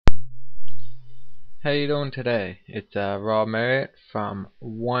How you doing today? It's Rob Marriott from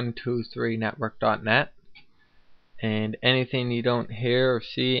 123network.net, and anything you don't hear or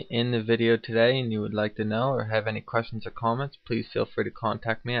see in the video today and you would like to know or have any questions or comments, please feel free to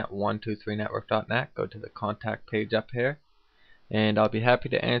contact me at 123network.net. Go to the contact page up here and I'll be happy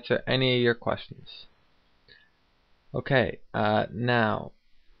to answer any of your questions. Okay, now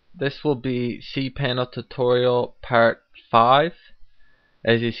this will be Cpanel tutorial part 5.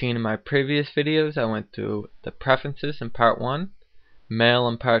 As you've seen in my previous videos, I went through the preferences in part 1, mail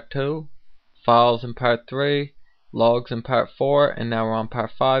in part 2, files in part 3, logs in part 4, and now we're on part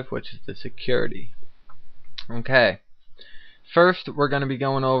 5, which is the security. Okay, first we're going to be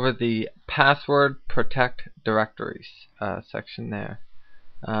going over the password protect directories section there.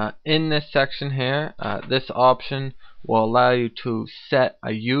 In this section here, this option will allow you to set a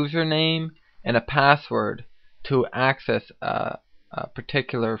username and a password to access a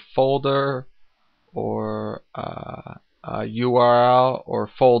particular folder or a URL or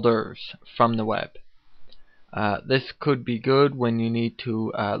folders from the web. This could be good when you need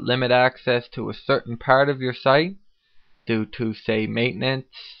to limit access to a certain part of your site due to, say, maintenance,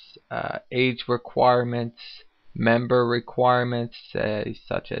 age requirements, member requirements,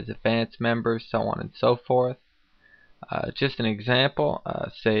 such as advanced members, so on and so forth. Just an example,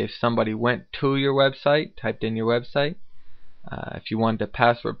 say if somebody went to your website, typed in your website, if you wanted to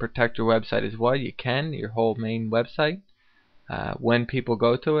password protect your website as well, you can, your whole main website. When people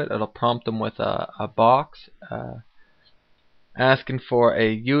go to it, it'll prompt them with a box asking for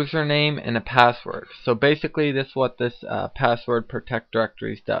a username and a password. So basically this is what this password protect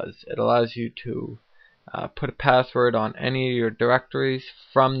directories does. It allows you to put a password on any of your directories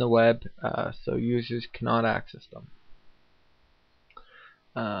from the web so users cannot access them.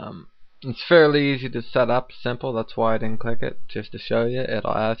 It's fairly easy to set up, simple, that's why I didn't click it, just to show you.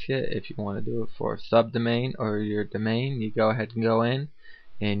 It'll ask you if you want to do it for a subdomain or your domain. You go ahead and go in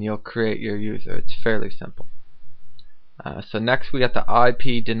and you'll create your user. It's fairly simple. So next we got the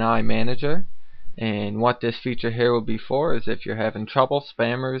IP deny manager, and what this feature here will be for is if you're having trouble,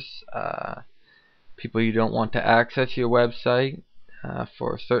 spammers, people you don't want to access your website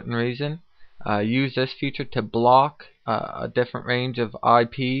for a certain reason, use this feature to block a different range of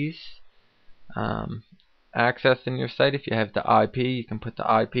IPs accessing your site. If you have the IP, you can put the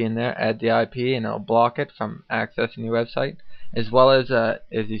IP in there, add the IP, and it'll block it from accessing your website. As well as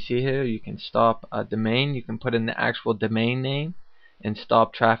you see here, you can stop a domain. You can put in the actual domain name and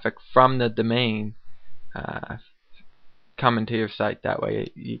stop traffic from the domain coming to your site. That way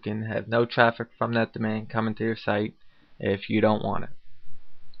you can have no traffic from that domain coming to your site if you don't want it.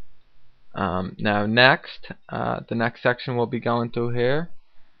 Now next, the next section we'll be going through here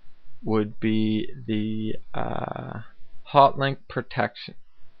would be the hotlink protection.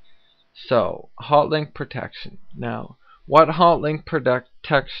 So hotlink protection. Now what hotlink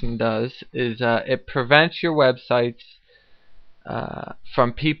protection does is it prevents your websites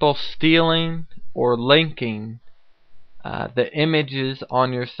from people stealing or linking the images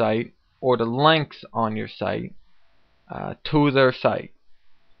on your site or the links on your site to their site,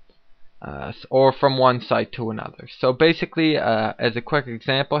 or from one site to another. So basically, as a quick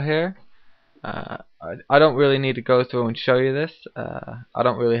example here, I don't really need to go through and show you this. I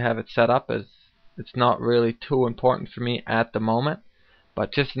don't really have it set up, as it's not really too important for me at the moment.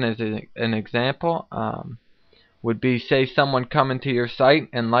 But just as an example, would be, say someone coming to your site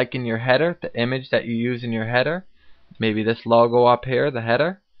and liking your header, the image that you use in your header, maybe this logo up here, the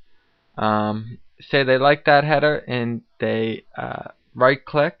header. Say they like that header and they right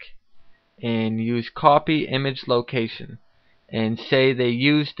click and use copy image location, and say they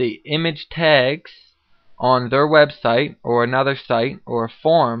use the image tags on their website or another site or a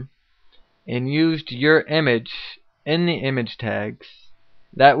form and used your image in the image tags,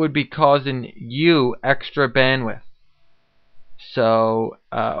 that would be causing you extra bandwidth. So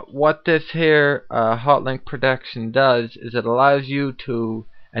what this here hotlink protection does is it allows you to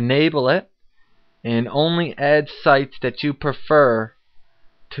enable it and only add sites that you prefer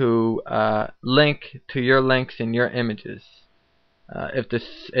to link to your links and your images.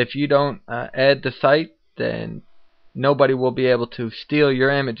 If you don't add the site, then nobody will be able to steal your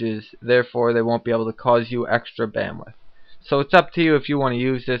images, therefore they won't be able to cause you extra bandwidth. So it's up to you if you want to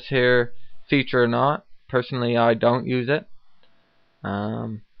use this here feature or not. Personally, I don't use it.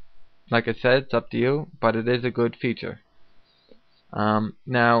 Like I said, it's up to you, but it is a good feature.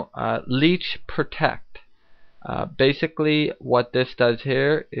 Now leech protect. Basically what this does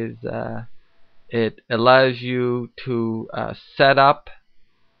here is it allows you to set up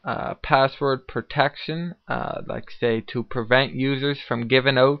password protection, like say to prevent users from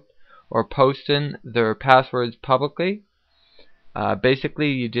giving out or posting their passwords publicly.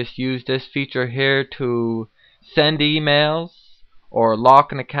 Basically, you just use this feature here to send emails or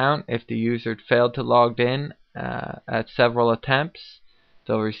lock an account if the user failed to log in at several attempts.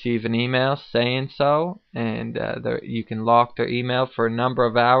 They'll receive an email saying so, and you can lock their email for a number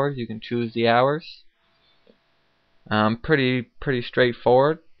of hours. You can choose the hours. Pretty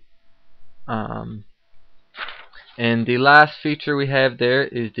straightforward. And the last feature we have there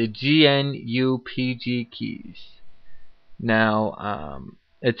is the GNUPG keys. Now,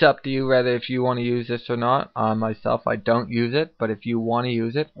 it's up to you whether if you want to use this or not. Myself, I don't use it, but if you want to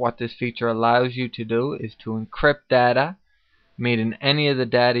use it, what this feature allows you to do is to encrypt data, meaning any of the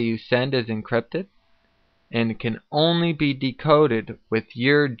data you send is encrypted, and it can only be decoded with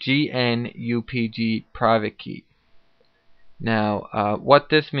your GNUPG private key. Now, what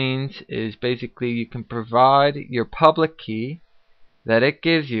this means is basically you can provide your public key that it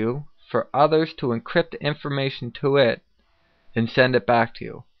gives you for others to encrypt information to it and send it back to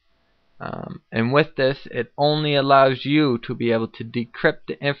you. And with this, it only allows you to be able to decrypt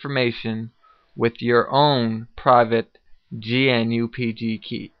the information with your own private GNUPG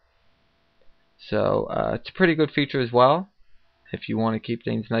key. So it's a pretty good feature as well. If you want to keep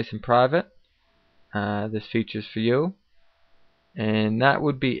things nice and private, this feature is for you. And that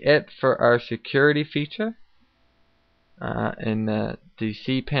would be it for our security feature in the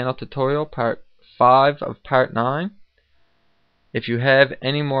Cpanel tutorial, part 5 of part 9. If you have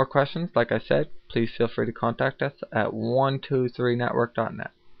any more questions, like I said, please feel free to contact us at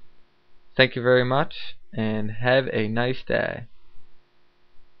 123network.net. Thank you very much, and have a nice day.